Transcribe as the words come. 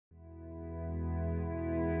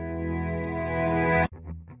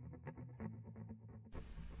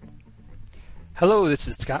Hello, this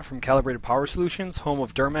is Scott from Calibrated Power Solutions, home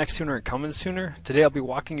of Duramaxtuner and Tuner. Today I'll be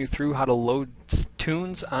walking you through how to load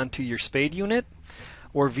tunes onto your spade unit,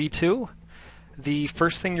 or V2. The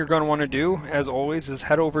first thing you're going to want to do, as always, is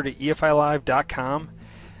head over to EFILive.com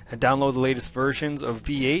and download the latest versions of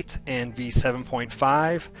V8 and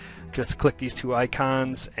V7.5. Just click these two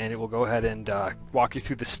icons and it will go ahead and walk you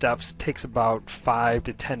through the steps. It takes about 5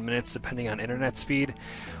 to 10 minutes depending on internet speed.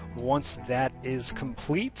 Once that is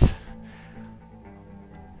complete,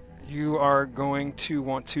 you are going to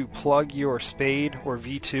want to plug your spade or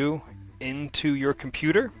V2 into your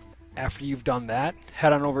computer. After you've done that,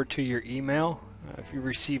 head on over to your email. If you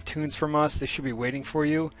receive tunes from us, they should be waiting for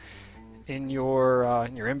you in your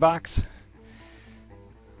inbox.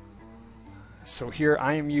 So here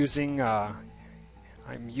I am using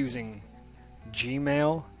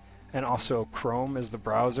Gmail and also Chrome as the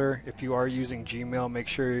browser. If you are using Gmail, make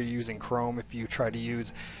sure you're using Chrome. If you try to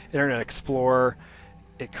use Internet Explorer,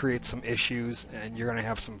 it creates some issues and you're going to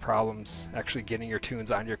have some problems actually getting your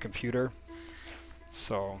tunes on your computer.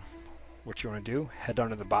 So what you want to do, head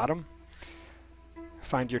down to the bottom,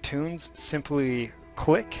 find your tunes, simply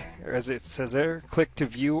click, as it says there, click to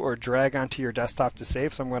view or drag onto your desktop to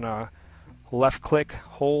save. So I'm going to left click,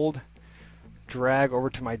 hold, drag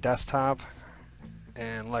over to my desktop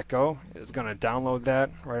and let go. It's going to download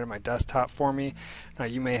that right on my desktop for me. Now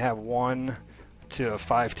you may have 1 to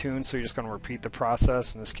 5 tunes, so you're just going to repeat the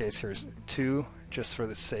process. In this case, here's 2, just for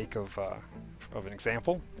the sake of an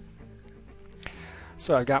example.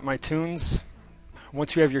 So I've got my tunes.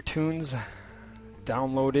 Once you have your tunes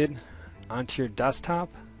downloaded onto your desktop,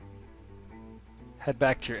 head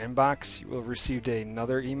back to your inbox. You will have received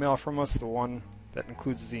another email from us, the one that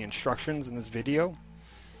includes the instructions in this video.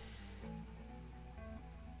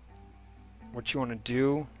 What you want to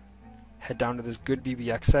do, head down to this Good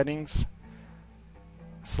BBX settings,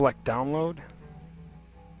 select download.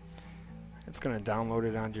 It's going to download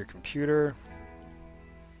it onto your computer.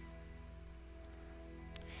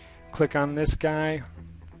 Click on this guy,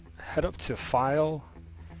 head up to File,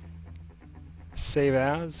 Save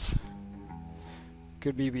As,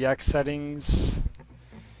 Good BBX settings,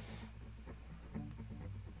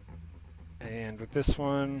 and with this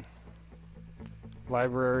one,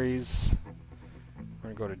 Libraries,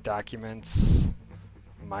 we're going to go to Documents,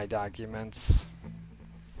 My Documents,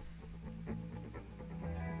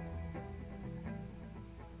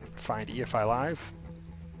 find EFILive,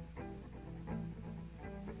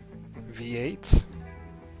 V8,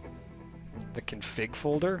 the config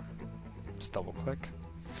folder, just double click,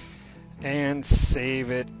 and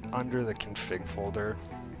save it under the config folder.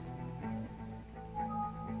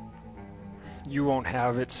 You won't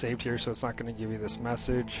have it saved here, so it's not going to give you this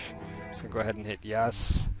message. Just going to go ahead and hit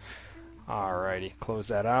yes. Alrighty, close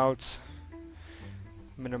that out.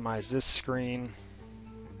 Minimize this screen.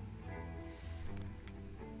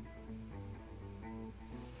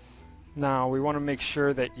 Now we want to make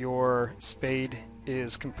sure that your spade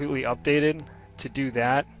is completely updated. To do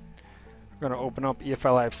that, we're going to open up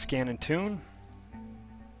EFILive Scan and Tune.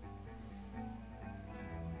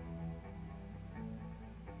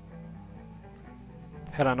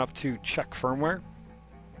 Head on up to Check Firmware.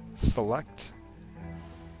 Select.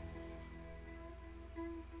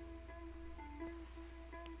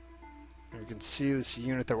 You can see this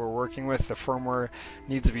unit that we're working with, the firmware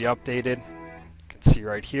needs to be updated. See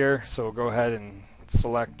right here, so we'll go ahead and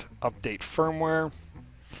select Update Firmware.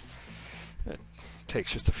 It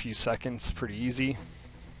takes just a few seconds, pretty easy.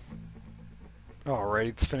 Alright,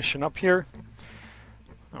 it's finishing up here.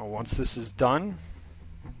 Now once this is done,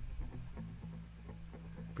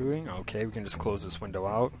 booting, okay, we can just close this window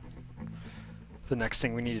out. The next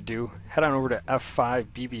thing we need to do, head on over to F5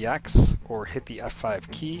 BBX or hit the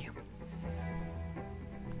F5 key.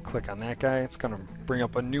 Click on that guy, it's going to bring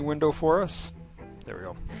up a new window for us. There we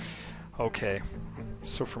go. Okay,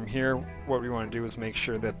 so from here what we want to do is make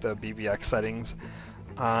sure that the BBX settings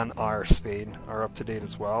on our spade are up to date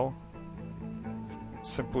as well.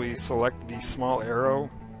 Simply select the small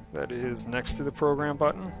arrow that is next to the program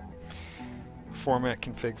button. Format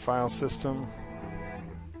config file system.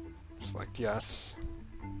 Select yes.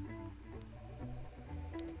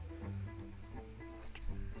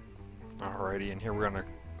 Alrighty, and here we're going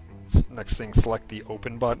to next thing select the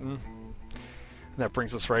open button. And that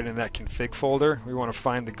brings us right in that config folder. We want to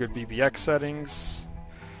find the Good BBX settings.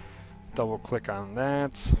 Double click on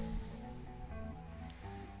that.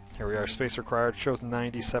 Here we are, space required, shows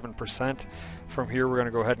 97%. From here we're going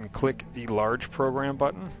to go ahead and click the large program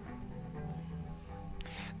button.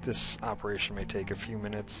 This operation may take a few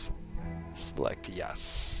minutes. Select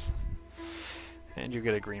yes. and you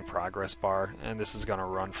get a green progress bar, and this is going to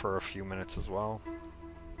run for a few minutes as well.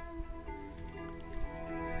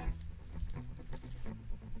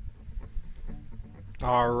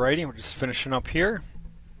 Alrighty, we're just finishing up here.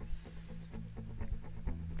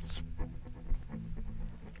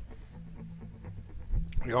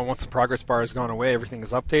 Once the progress bar has gone away, everything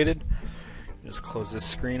is updated. Just close this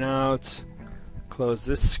screen out, close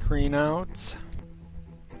this screen out.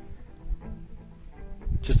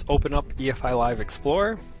 Just open up EFILive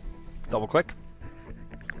Explorer, double click.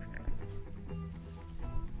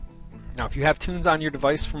 Now if you have tunes on your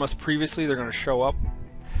device from us previously, they're going to show up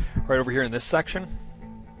right over here in this section.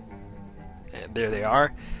 And there they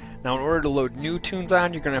are. Now in order to load new tunes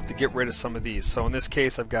on, you're going to have to get rid of some of these. So in this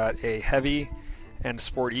case I've got a heavy and a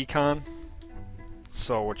sport econ.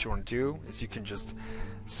 So what you want to do is you can just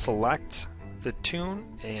select the tune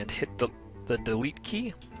and hit the delete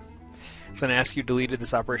key. It's going to ask you deleted,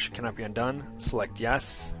 this operation cannot be undone. Select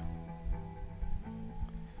yes.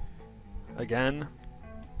 Again,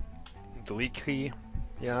 delete key,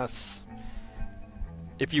 yes.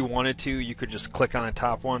 If you wanted to, you could just click on the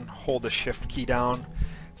top one, hold the shift key down,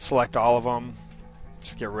 select all of them,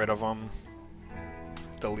 just get rid of them,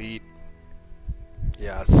 delete,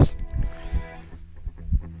 yes.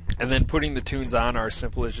 And then putting the tunes on are as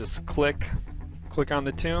simple as just click on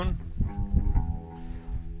the tune,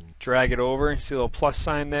 drag it over, see a little plus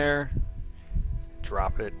sign there,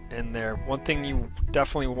 drop it in there. One thing you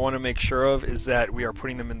definitely want to make sure of is that we are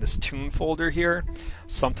putting them in this tune folder here.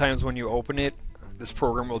 Sometimes when you open it, this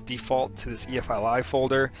program will default to this EFILive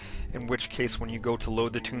folder, in which case when you go to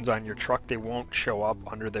load the tunes on your truck, they won't show up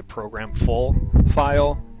under the program full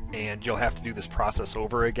file, and you'll have to do this process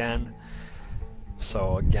over again.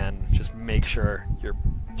 So again, just make sure you're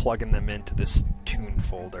plugging them into this tune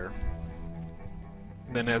folder.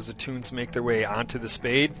 Then as the tunes make their way onto the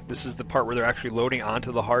spade, this is the part where they're actually loading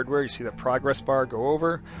onto the hardware. You see that progress bar go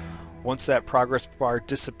over. Once that progress bar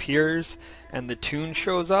disappears and the tune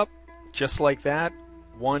shows up, just like that,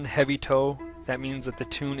 one heavy toe, that means that the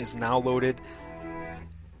tune is now loaded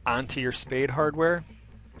onto your spade hardware.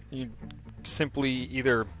 You simply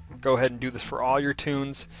either go ahead and do this for all your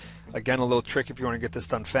tunes. Again, a little trick if you want to get this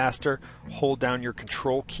done faster, hold down your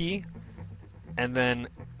control key and then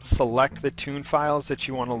select the tune files that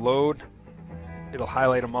you want to load. It'll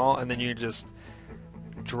highlight them all, and then you just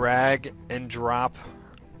drag and drop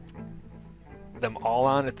them all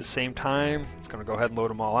on at the same time. It's going to go ahead and load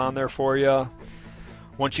them all on there for you.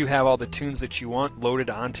 Once you have all the tunes that you want loaded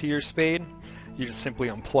onto your spade, you just simply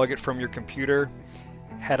unplug it from your computer,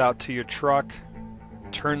 head out to your truck,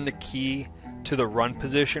 turn the key to the run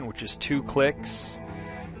position, which is 2 clicks.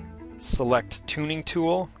 Select tuning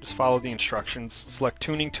tool, just follow the instructions. Select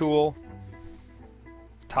tuning tool,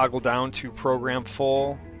 toggle down to program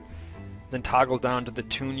full, then toggle down to the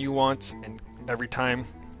tune you want, and every time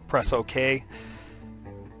press OK.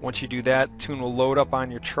 Once you do that, tune will load up on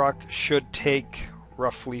your truck. Should take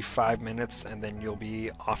roughly 5 minutes, and then you'll be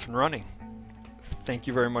off and running. Thank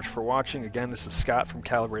you very much for watching. Again, this is Scott from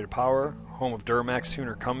Calibrated Power, home of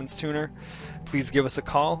Duramaxtuner, Cummins Tuner. Please give us a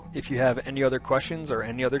call if you have any other questions or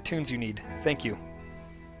any other tunes you need. Thank you.